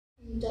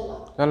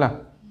चला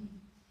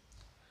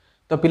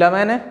तो पिला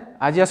मैंने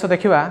आज आस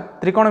देखा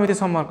त्रिकोणमिति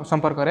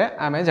संपर्क में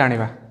आम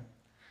जाना।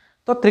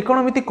 तो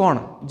त्रिकोणमिति कौन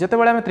जिते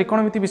बड़े आम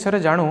त्रिकोणमिति विषय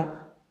जानू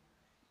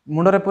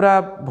मुंडरे पूरा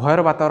भयर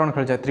वातावरण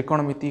खेल जाए।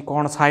 त्रिकोणमिति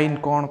कौन, साइन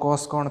कौन,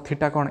 कस कौन,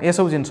 थीटा कौन, ये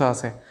सब जिनस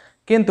आसे।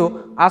 किंतु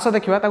आस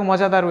देखा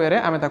मजादार वे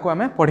आम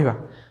पढ़ा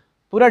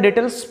पूरा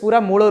डिटेल्स पूरा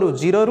मूलरू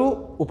जीरो रु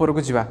ऊपर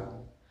को जावा।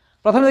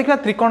 प्रथम देखा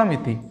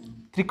त्रिकोणमिति।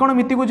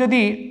 त्रिकोणमिति को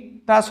जदि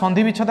ता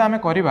संधि विच्छेद आम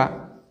करवा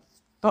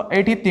तो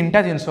ये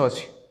तीनटा जिनस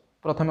अच्छी।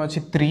 प्रथम अच्छी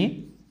त्रि,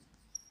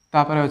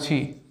 तापर अच्छी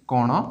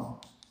कोण,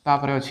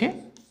 तापर अच्छी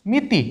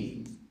मिति।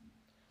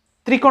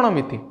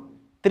 त्रिकोणमिति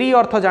त्रि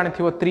अर्थ जानी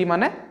त्रि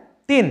माने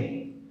तीन,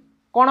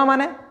 कोण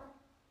माने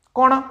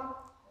कोण,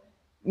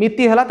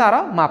 मिति है तार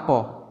माप।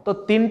 तो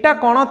तीनटा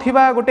कोण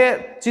थिबा गोटे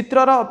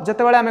चित्रर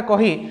जते बेले आमे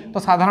कही तो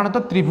साधारणतः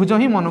त्रिभुज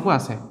ही मन को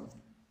आसे।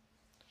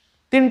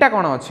 तीनटा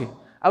कोण अच्छी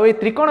आ ये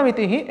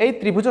त्रिकोणमिति ही यही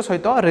त्रिभुज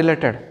सहित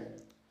रिलेटेड।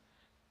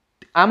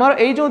 आमर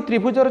ये जो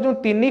त्रिभुजर जो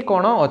तीन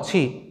कोण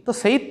अच्छी तो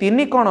सही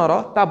तीन कोणर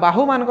ता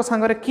बाहु मान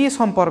सांगरे की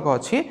संपर्क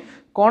अच्छी,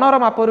 कोणर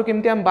मापरू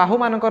केमती आम बाहु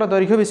मानकर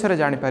दैर्घ्य विषय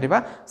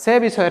जानीपर से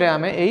विषय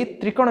आम यही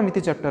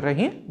त्रिकोणमिति चैप्टर रे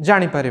ही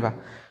जानीपर।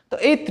 तो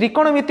ये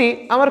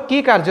त्रिकोणमिति आमर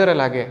की कार्य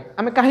लगे,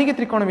 आम कहीं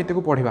त्रिकोणमिति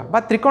को पढ़ा बा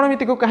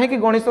त्रिकोणमिति को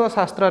कहीं गणित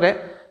शास्त्र रे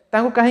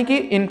कहीं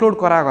इनक्लूड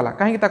करागला,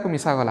 कहीं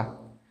मिसागला।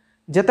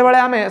 जिते बड़े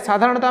आम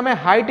साधारणतः आम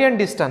हाइट एंड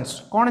डिस्टेंस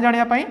कौन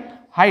जानापी,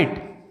 हाइट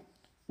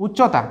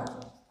उच्चता,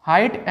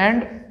 हाइट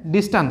एंड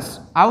डिस्टेंस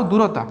आउ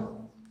दूरता,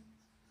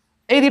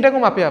 ये दुटा को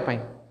मापिया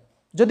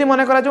जदि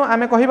मन करा जो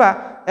आम कहिबा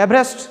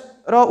एवरेस्ट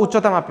रो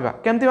उच्चता मापिबा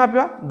केमती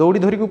मापिबा, दौड़ी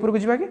धरिक ऊपर को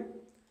जीवा कि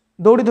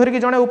दौड़ी धरिक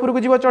जड़े ऊपर को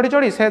जीव चढ़ी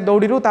चढ़ी से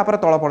दौड़ी तापर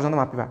तल पर्यंत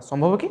मापिबा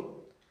संभव कि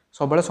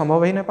सब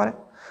संभव ही न पारे।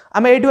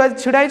 आम ये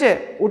छिड़ाई जे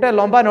गोटे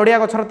लंबा नड़िया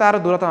गछर तार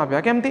दूरता मापिबा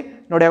केमती,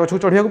 नड़िया गछ को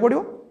चढ़िया पड़ो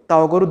ता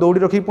अगरू दौड़ी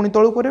रखी पुणी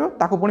तलू कर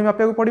ताकू पुणी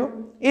मापिया पड़ो,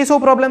 ये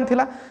सब प्रोब्लेम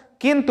थिला।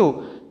 किंतु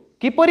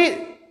किपरि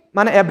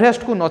माने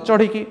एवरेस्ट को न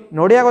चढ़ी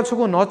नड़िया गछ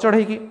को न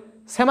चढ़ी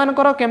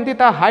सेमानकर केमती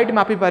ता हाइट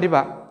मापी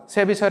पारिबा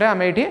से विषय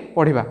आम ये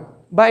पढ़ा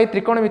बा ये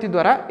त्रिकोणमिति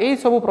द्वारा यही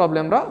सब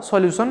प्रोब्लेम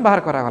सॉल्यूशन बाहर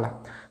करागला।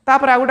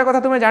 तापर आ गोटे कथा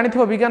तुम जानी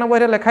विज्ञान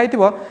बही लिखाई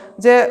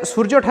जे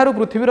सूर्य ठारू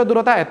पृथ्वीर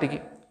दूरता एतिकी,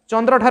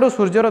 चंद्र ठारू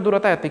सूर्यर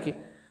दूरता एतिकी,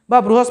 बा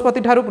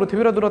बृहस्पति ठारू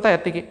पृथ्वीर दूरता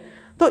एतिकी।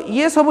 तो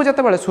ये सब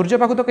जिते सूर्य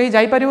पाखु तो कहीं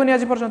जापरिबनी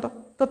आज पर्यंत,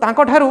 तो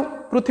तांको ठारू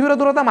पृथ्वीर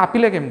दूरता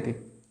मापिले केमती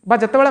बा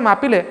जिते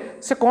मापिले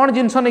से कौन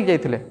जिनस नहीं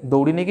जाइथिले,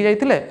 दौड़ी नहीं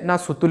जाइथिले ना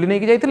सुतुली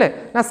नहीं जाइथिले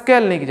ना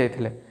स्केल नहीं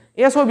जाइथिले,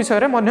 ये सब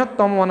विषय में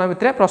तुम मन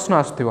भितर प्रश्न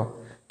आसुथिबो।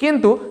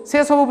 किंतु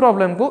से सब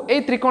प्रॉब्लम को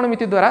यही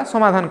त्रिकोणमिति द्वारा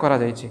समाधान करा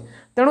जायछि।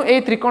 तेणु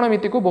यही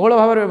त्रिकोणमिति को बहुल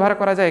भाव में व्यवहार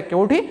करा जाए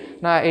केउठी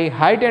ना यही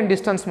हाइट एंड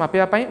डिस्टेंस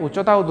मापिया पई,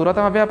 उच्चता और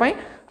दूरता मापिया पई,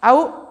 आउ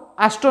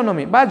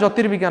एस्ट्रोनॉमी बा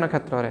ज्योतिर्विज्ञान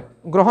क्षेत्र में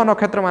ग्रह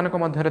नक्षत्र मानक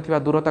मध्य थिबा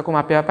दूरता को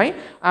मापिया पई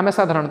आमे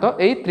साधारणतः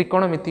यही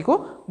त्रिकोणमिति को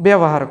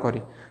व्यवहार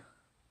करी।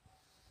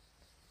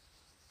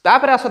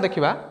 तापर आस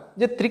देखिबा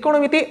जे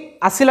त्रिकोणमिति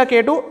आसिला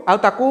केटू आ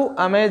ताकू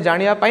आमे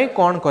जानिया पई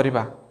कोन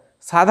करिबा।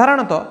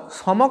 साधारणतः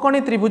समकोणी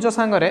त्रिभुज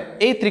सांगरे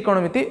यही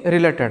त्रिकोणमिति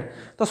रिलेटेड।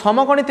 तो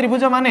समकोणी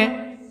त्रिभुज माने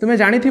तुमे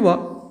जानिथिबो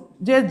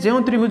जे जो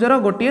त्रिभुजर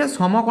गोटे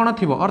समकोण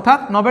थिबो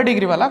अर्थात 90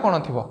 डिग्री वाला कोण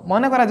थिबो।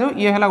 मन करा जो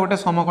ये हला गोटे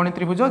समकोणी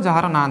त्रिभुज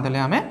जहार नाम देले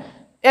आमे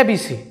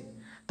एबीसी।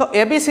 तो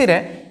एबीसी रे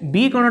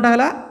बी कोणटा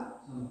हला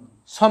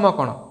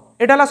समकोण,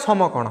 एटा हला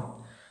समकोण।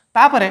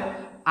 तापरे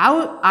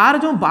आउ आर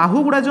जो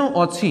बाहु गुडा जो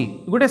अछि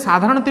गोटे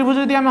साधारण त्रिभुज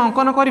यदि आमे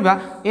अंकन करिबा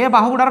ए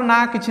बाहु गुडार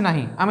ना किछि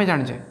नाही आमे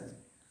जानि जे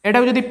एटा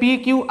जदि पी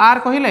क्यू आर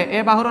कहले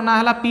ए बाहुर ना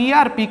हला पी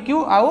आर, पी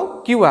क्यू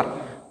आउ क्यू आर।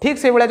 ठीक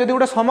से भाया जदि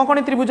गोटे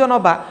समकोणी त्रिभुज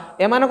नबा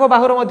एमानको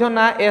बाहुर मध्य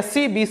ना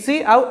एसी,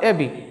 बीसी आउ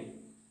एबी,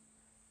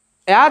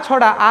 या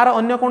छड़ा आर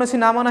अन्य कोनोसी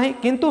नाम नाही।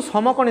 किंतु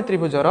समकोणी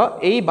त्रिभुजर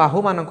एई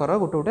बाहु मानकर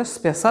गोटे गोटे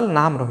स्पेशल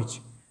नाम रहिछि।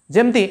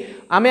 जेमती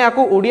आमे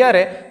आको ओडिया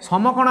रे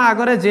समकोण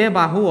आगरे जे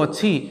बाहु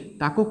अछि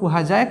ताकू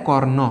कुहा जाय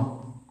कर्ण।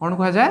 कोन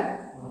कुहा जाय?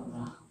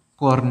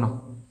 कर्ण।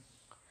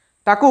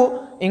 ताकू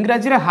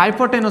इंग्रजी रे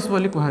हाइपोटेनस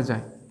बोली कुहा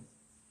जाय।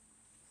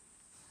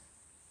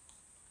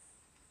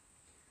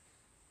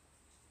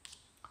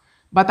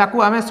 बा ताकू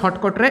आमे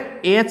शॉर्टकट रे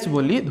एच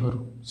बोली धरू,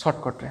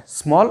 शॉर्टकट रे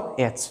स्मॉल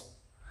एच।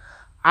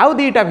 आउ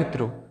दीटा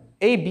भितरु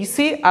एई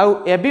बीसी आउ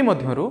एबी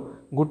मध्यरु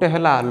गुटे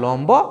हला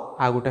लंब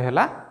आ गुटे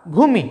हला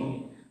भूमि।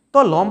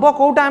 तो लंब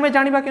कोउटा आमे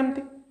जानिबा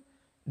केमती,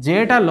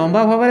 जेटा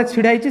लंबा भाव में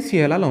छिड़ाई सी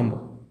है लंब,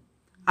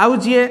 आउ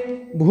जी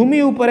भूमि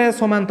उपरे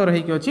समांतर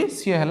होइकी अछि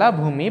सी है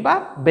भूमि बा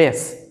बेस।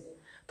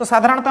 तो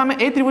साधारणतः आम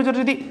ए त्रिभुज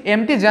जदि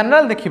एमती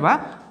जनरल देखिबा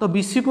तो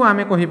बीसी को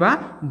आमे कहिबा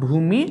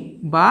भूमि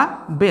बा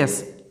बेस,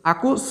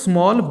 आकु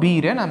स्मॉल बी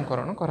रे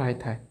नामकरण कराई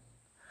थाए।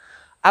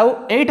 आउ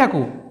एटा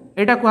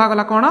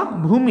कुहागला कौन?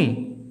 भूमि।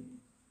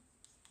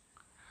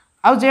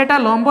 आउ जेटा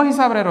लंब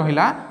हिसाब रे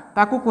रहिला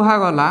ताकू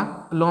कुहागला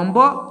लंब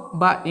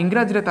बा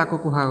इंग्रजी रे ताकू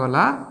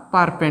कुहागला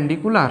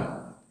परपेंडिकुलर।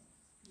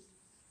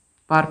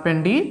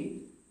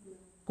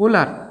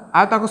 परपेंडिकुलर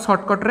आ ताकू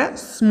शॉर्टकट रे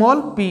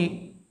स्मॉल पी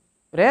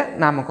रे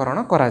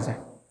नामकरण करा जाए।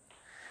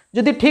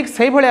 जदि ठीक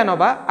सही भलिया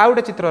नबा आ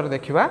गोटे चित्र रे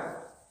देखिबा,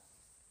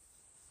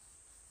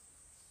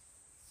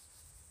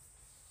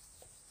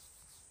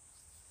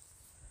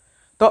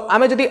 तो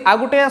आम जदि आ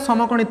गोटे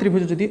समकोणी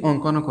त्रिभुज जदि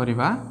अंकन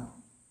करवा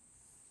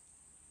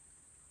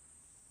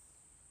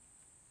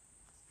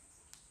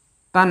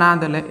ता ना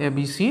देले ए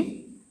बी सी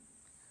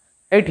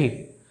एठी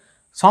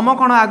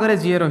समकोण आगरे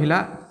जी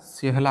रहिला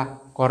सी हला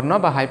कर्ण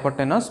बा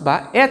हाइपोटेनस बा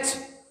एच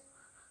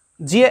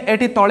जी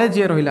एठी तळे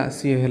जी रहिला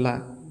सी हला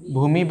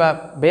भूमि बा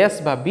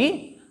बेस बा बी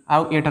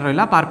आउ एटा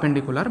रहिला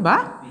परपेंडिकुलर बा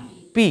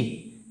पी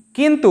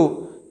किंतु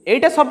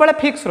एटा सब बेले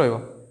फिक्स रहइबो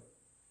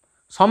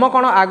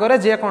समकोण आगरे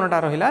जे कोणटा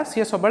रहिला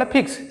सी सब बेले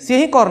फिक्स सी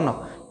ही कर्ण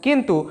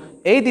किंतु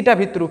ए दिटा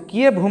भितरु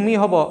किए भूमि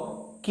हबो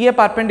किए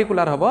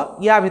परपेंडिकुलर हबो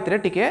या भितरे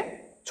टिके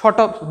छोट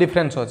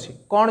डिफरेंस अछि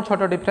कोन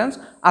छोट डिफरेंस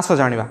आसो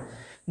जानिबा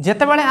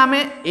जेते बेले आमे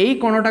एई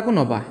कोणटा को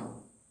नबा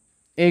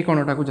एई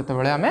कोणटा को जेते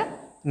बेले आमे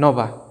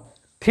नबा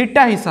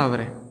थीटा हिसाब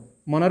रे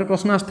मनरे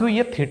प्रश्न आस्थु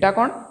ये थीटा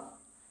कोन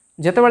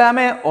जेते बेले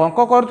आमे अंक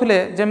करथुले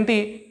जेमती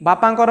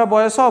बापांकर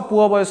बयस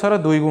पुओ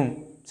बयसर 2 गुण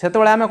सेते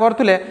बेले आमे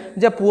करथुले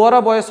जे पुओर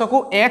बयस को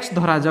x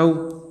धरा जाऊ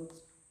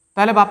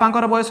ताले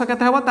बापांकर बयस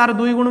केते हेबो तार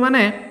 2 गुण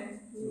माने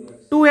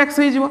 2x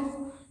हे जिवो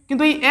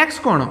किंतु ये x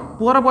कोन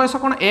पुओर बयस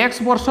कोन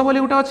x वर्ष बोली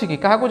गुटे अछि कि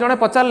काहा को जणे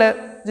पचारले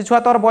जे छुआ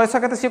तोर बयस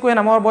केते से कोइ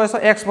ना मोर बयस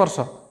x वर्ष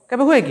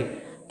केबे हुए कि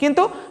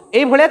किंतु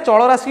एई भलिया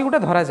चल राशि गुटे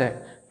धरा जाय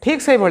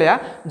ठीक से भलिया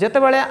जेते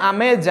बेले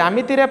आमे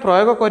ज्यामिति रे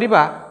प्रयोग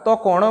करिबा तो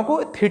कोण को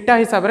थीटा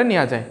हिसाब रे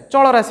निया जाय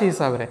चल राशि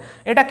हिसाब रे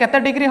एटा केते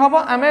डिग्री हबो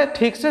आमे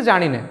ठीक से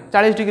जानिने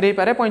 40 डिग्री हे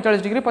पारे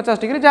 45 डिग्री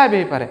 50 डिग्री जा भी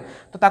हे पारे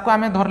तो ताको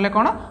आमे धरले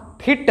कोन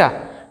थीटा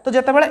तो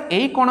जेते बेले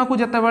एई कोण को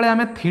जेते बेले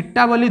आमे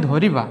थीटा बोली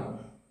धरिबा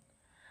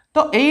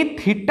तो एई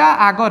थीटा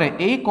आगरे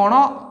एई कोण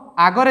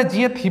आगरे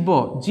जे थिबो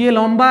जे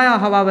लंबा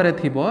हवा रे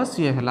थिबो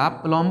सी हला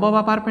लंब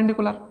बा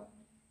परपेंडिकुलर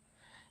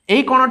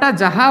एई कोणटा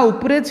जहा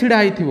उपरे छिड़ा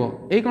हिथिबो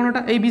एई कोणटा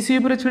एई बीसी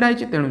उपरे छिड़ा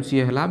हिछि तेणु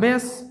सी हला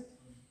बेस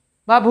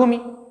बा भूमि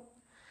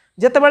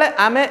जेते बेले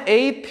आमे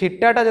एई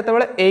थीटाटा जेते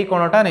बेले एई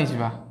कोणटा नै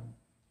जिबा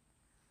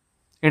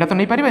एटा तो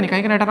नै परिबानी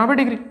काहे कि एटा 90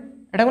 डिग्री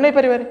एटा को नै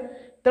परिबारे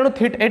तेणु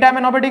थीटा एटा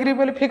आमे 90 डिग्री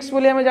बोली फिक्स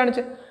बोली आमे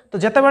जानिछे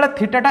तो जेते बेले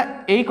थीटाटा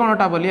एई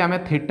कोणटा बोली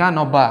आमे थीटा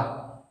नबा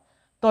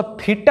तो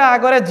थीटा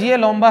आगरे जी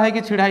लंबा है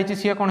कि छिड़ा हिछि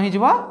सी कोन हि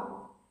जिवो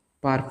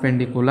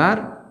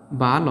परपेंडिकुलर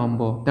बा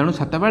लंब तेणु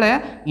सेते बेले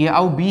ये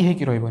आउ बी हे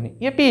कि रहइबनी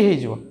ये पी हे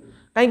जिवो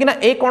काहे कि ना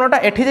ए कोणटा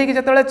एठी जे कि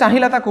जेते बेले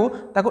चाहिला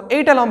ताकू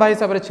एटा लंबा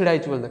हिसाब रे छिड़ा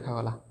हिछि बोल देखा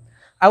गला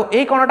आउ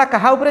ए कोणटा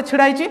कहा ऊपर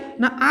छिड़ा हिछि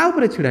ना आ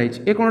ऊपर छिड़ा हिछि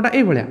ए कोणटा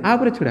ए भलिया आ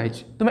ऊपर छिड़ा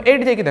हिछि तुमे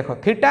एठी जे कि देखो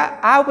थीटा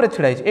आ ऊपर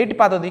छिड़ा हिछि एठी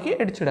पाद देखि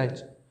एठी छिड़ा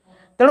हिछि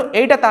तेणु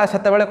एटा ता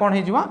सेते बेले कोन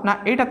हे जिवो ना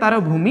एटा तार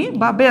भूमि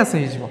बा बेस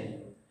हे जिवो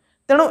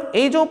तेणु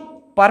ए जो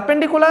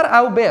परपेंडिकुलर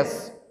आउ बेस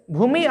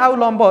भूमि आउ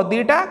लंब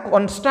दीटा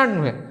कांस्टेंट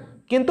नुहे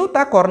किंतु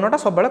ता कर्णटा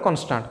सब बेले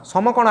कांस्टेंट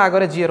समकोण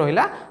आगरे जी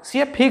रहिला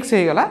सी फिक्स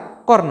हे गला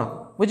कर्ण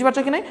बुझि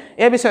पाछो कि नै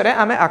ए विषय रे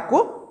आमे आकु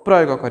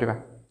प्रयोग करबा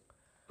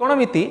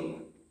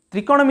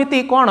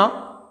त्रिकोणमिति कोन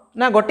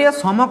ना गोटे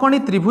समकोणी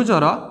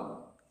त्रिभुजर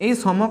एई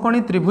समकोणी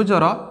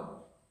त्रिभुजर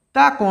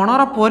ता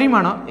कोणर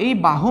परिमाण एई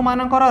बाहु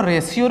मानकर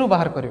रेशियो रु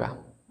बाहर करबा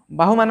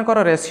बाहु मानकर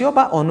रेशियो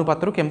बा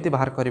अनुपात रु केमती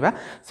बाहर करबा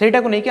सेटा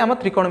को नै कि हम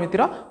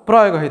त्रिकोणमितिर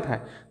प्रयोग होई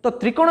थाए तो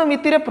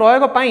त्रिकोणमिति रे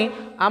प्रयोग पई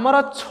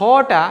हमर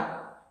 6टा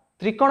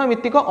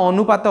त्रिकोणमितिक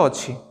अनुपात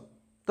अछि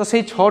तो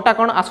सेई 6टा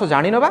कोन आसो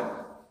जानि नबा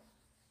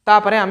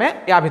तापरे आमे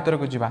या भितर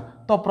को जिबा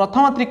तो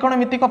प्रथम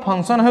त्रिकोणमितिक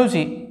फंक्शन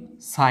हेउची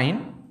sin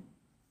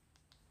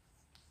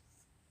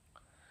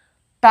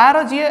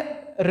तार जे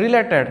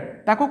रिलेटेड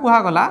ताको कुहा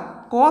गला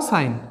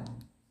कोसाइन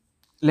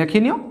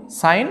लेखिनियो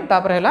sin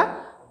तापर हैला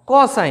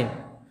कोसाइन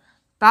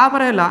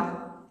तापर हैला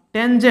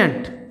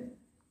टेंजेंट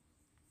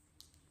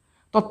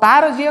तो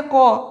तार जे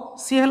को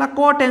सी हैला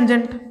को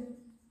टेंजेंट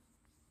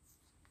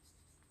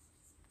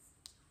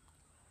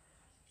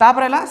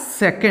तापर हैला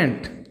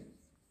सेकेंड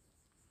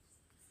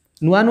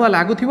नुआ नुआ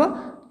लागु थिबो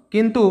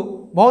किंतु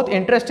बहुत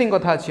इंटरेस्टिंग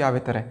कथा अछि आ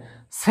भितरे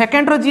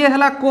सेकेंड रो जे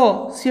हैला को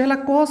सी हैला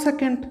को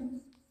सेकेंड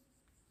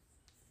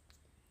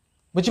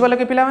बुझि पाले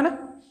के पिला माने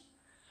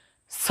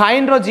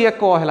साइन रो जे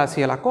को हैला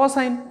सी हैला को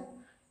साइन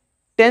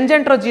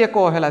टेंजेंट रो जे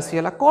को हैला सी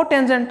हैला को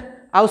टेंजेंट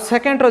आउ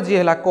सेकेंड रो जे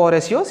हैला को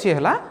रेशियो सी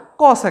हैला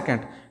को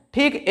सेकेंड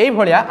ठीक एई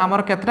भलिया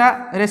हमर केतरा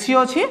रेशियो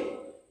अछि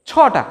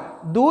 6टा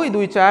 2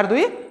 2 4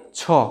 2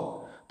 6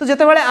 तो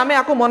जेते बेले आमे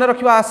आको मन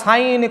रखिबा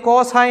साइन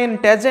कोसाइन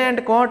टेंजेंट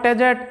को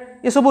टेंजेंट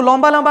ये सब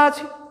लंबा लंबा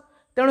अछि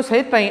तेणु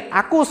सहित पई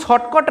आको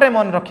शॉर्टकट रे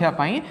मन रखिया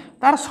पई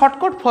तार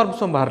शॉर्टकट फॉर्म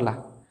सम बाहरला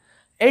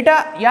एटा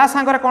या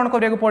सांगरे कोन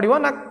करिया को पड़िबो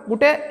ना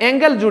गुटे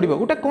एंगल जोड़िबो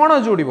गुटे कोण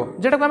जोड़िबो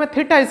जेटा को हमें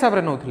थीटा हिसाब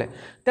रे नउथले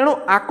तेणु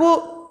आको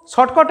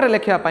शॉर्टकट रे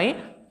लिखिया पई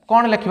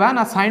कोन लिखिबा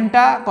ना साइन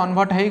टा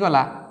कन्वर्ट हेई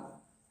गला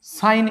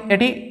साइन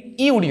एटी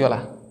ई उडी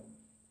गला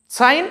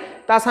साइन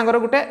ता सांगरे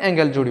गुटे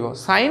एंगल जोड़िबो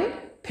साइन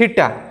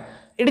थीटा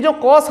एटी जो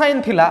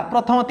कोसाइन थिला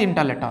प्रथम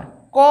 3टा लेटर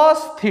cos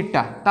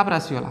थीटा तापर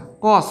आसी गला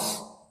cos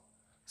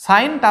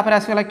साइन तापर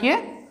आसी गला किए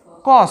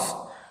cos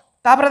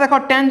तापर देखो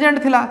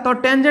टेंजेंट थिला तो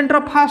tangent row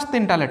first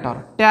 3टा letter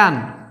tan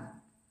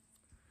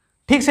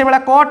ठीक से बेला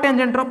cot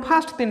tangent row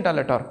first 3टा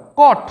letter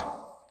cot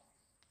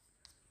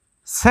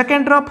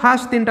second row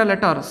first 3टा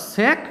letter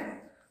sec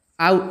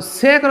आउ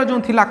sec रो जो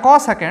थिला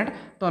cos सेकंड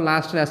तो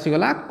लास्ट रे आसी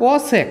गला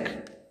cosec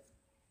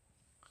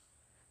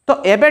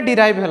तो एबे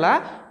डिराइव हैला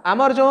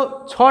आमर जो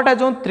 6टा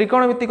जो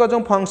त्रिकोणमितिक जो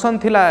फंक्शन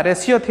थिला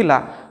रेशियो थिला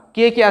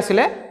किए किए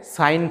आसिले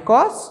sin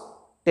cos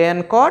tan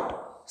cot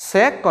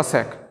sec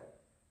cosec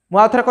मु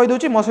आथरे कहि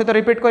दोची मो सहित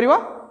repeat करिवो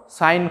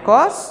sin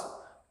cos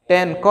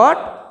tan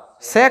cot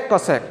sec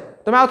cosec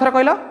तुम आथरे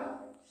कहलो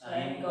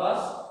sin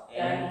cos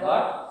tan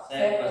cot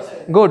sec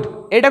cosec good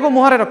एटा को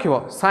मुहरे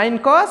रखिवो sin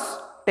cos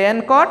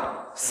tan cot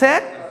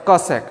sec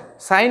cosec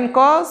sin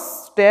cos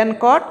tan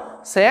cot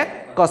sec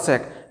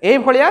cosec এই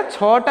ভলিয়া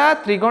 6টা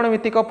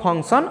ত্রিকোণমিতিক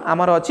फंक्शन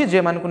आमर अछि जे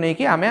मान को नै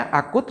कि आमे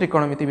आकु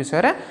त्रिकोणमिति विषय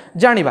रे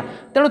जानिबा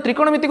तेनु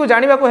त्रिकोणमिति को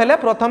जानिबा को हेले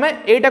प्रथमे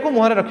एटा को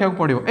मुहरे रखिया को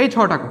पड़िबो एई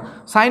 6टा को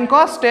sin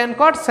cos tan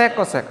cot sec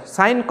cosec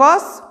sin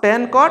cos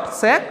tan cot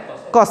sec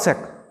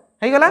cosec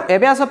हे गेला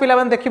एबे आसो पिला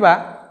मन देखिबा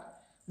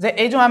जे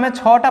ए जो आमे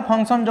 6टा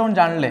फंक्शन जो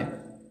जानले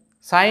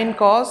sin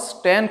cos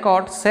tan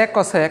cot sec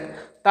cosec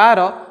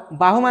तार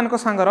बाहु मान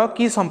को संगर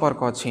की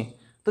संपर्क अछि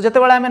तो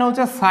जते बेला आमे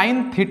नउचे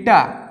sin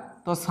थीटा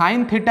तो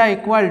sin theta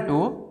equal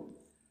to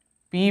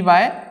p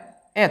bye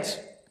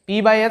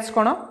h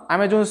कौन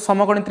आम जो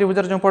समकोणी त्रिभुज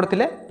जो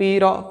पढ़ते p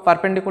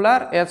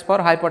perpendicular h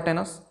for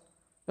hypotenuse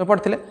जो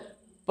पढ़ते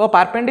तो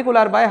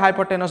परपेंडिकुलर बाय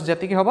हाइपोटेनस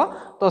जी हम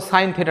तो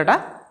sin थीटाटा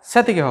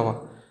से हम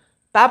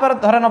तापर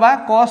धर नवा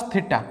cos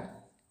थीटार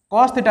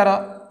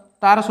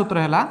तार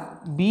सूत्र है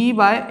b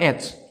बाय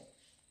h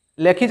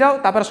लिखि जाओ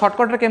तापर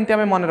शॉर्टकट रे केमती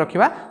आमे मन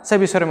रखिबा से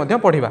विषय में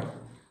पढ़िबा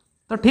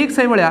तो ठीक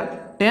से भाया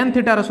tan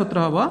थीटार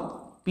सूत्र हम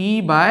p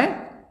बाय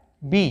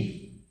b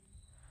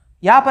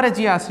या पर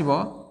जी आसीबो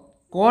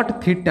cot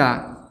थीटा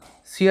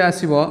सी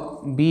आसीबो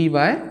b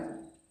bye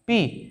p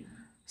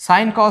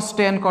sin cos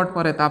tan cot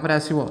पर तापर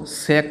आसीबो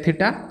sec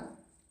थीटा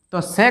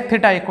तो sec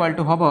थीटा इक्वल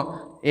टू हबो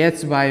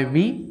h बाय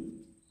b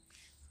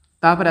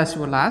तापर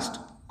आसीबो लास्ट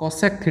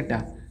cosec थीटा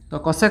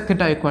तो cosec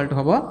थीटा इक्वल टू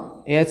हबो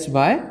h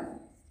बाय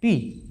p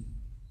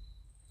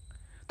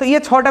तो ये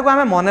 6टा को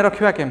आमे मने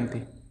रखिबा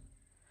केमती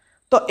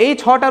तो यही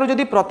 6टारू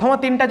जदि प्रथम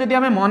 3टा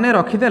जदि आमे मने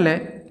रखिदेले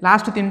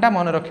लास्ट 3टा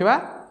मने रखिबा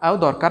आउ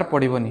दरकार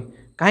पड़िबोनी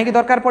कहीं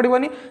दरकार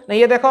पड़िबोनी ना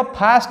ये देखो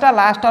फास्टा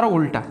लास्ट आरो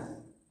उल्टा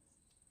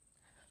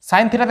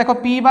sin थीटा देखो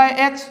p बाय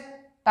h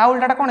ता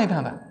उल्टाटा कोन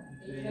हेथांदा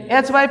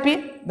h बाय p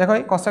देखो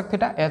ये cosec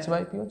theta h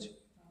bye p अछि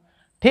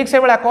ठीक से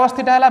बेला cos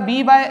थीटा हला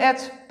b बाय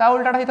h ता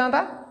उल्टाटा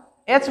हेथांदा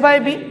h बाय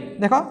b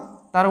देखो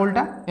तार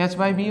उल्टा h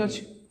बाय b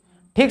अछि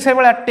ठीक से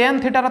बेला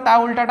tan थीटा रो ता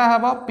उल्टाटा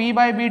हबो p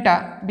बाय b टा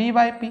b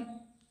बाय p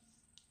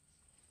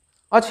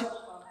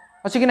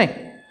अच्छी कि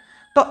नहीं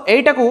तो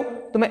एटा को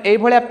तुम ए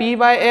भलिया p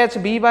bye h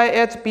b bye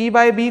h p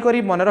bye b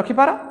करी मन रखि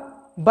पार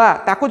बा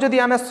ताको जदि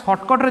आमे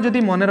शॉर्टकट रे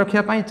जदि मन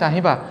रखिया पई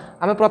चाहिबा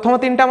आमे प्रथम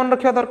 3टा मन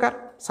रखिया दरकार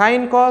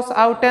sin cos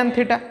आउ tan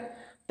थीटा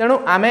तेनु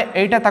आमे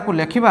एटा ताको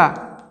लेखिबा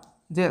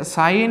जे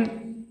sin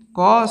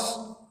cos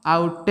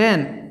आउ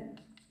tan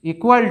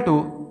equal to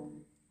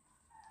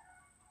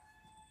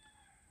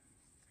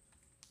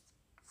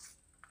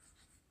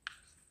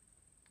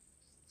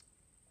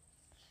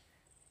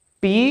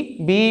p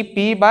b p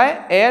bye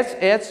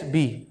h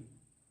b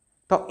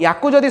तो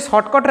याकू जदि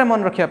शॉर्टकट रे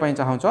मन रखिया पई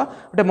चाहौ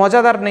गोटे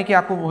मजादार नहीं कि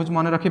याकू बहुत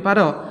मन रखि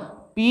पारो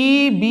p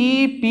b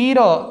p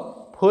रो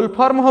फुल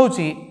फॉर्म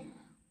होउची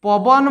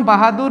पवन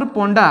बहादुर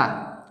पंडा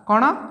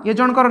कौन ये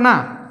जनकर ना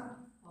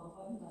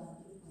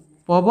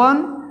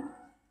पवन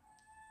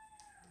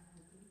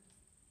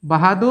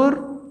बहादुर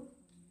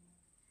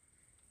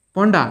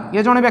पंडा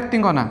ये जन व्यक्ति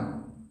ना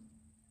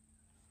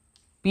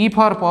p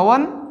for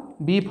Pawan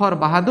b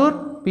for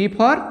Bahadur p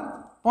for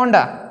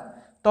पंडा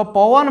तो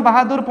पवन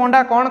बहादुर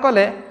पंडा कौन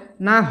कले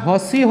ना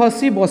हसी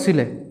हसी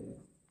बसिले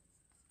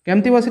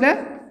केमती बसिले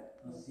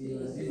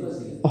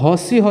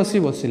हसी हसी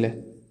बसिले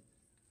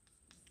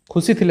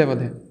खुशी थिले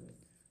बोधे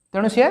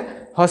तेणु सी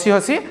हसी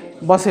हसी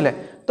बसिले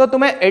तो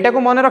तुम्हें एटा को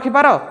मन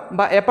रखिपार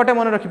बा एपटे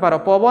मन रखिपार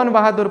पवन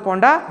बहादुर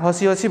पंडा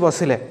हसी हसी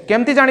बसिले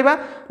केमती जानिबा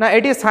ना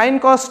एटी sin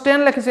cos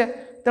tan लिखिसे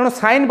तेणु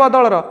साइन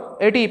बदलर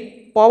एटी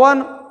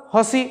पवन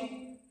हसी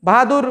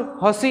बहादुर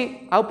हसी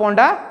आउ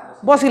पंडा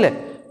बसिले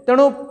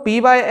तेणु p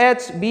bye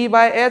h b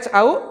bye h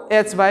आउ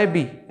h बाय b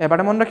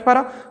एबाटे मन रखिपार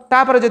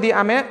तापर जदि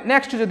आमे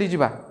नेक्स्ट जदि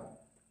जिबा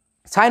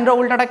साइन रो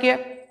उल्टाटा किए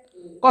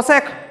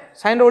cosec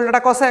साइन रो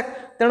उल्टाटा cosec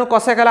तेणु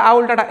cosec हला आ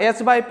उल्टाटा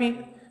h बाय p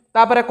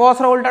तापर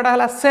cos रो उल्टाटा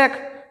हला sec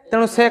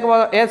तेणु sec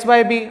h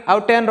बाय b आउ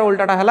tan रो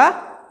उल्टाटा हला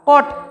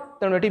cot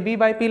तेणु एटी b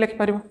बाय p लिखि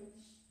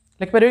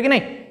परिबो कि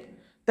नहीं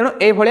तेणु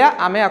ए भलिया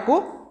आमे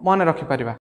आकु मन रखि परिबा।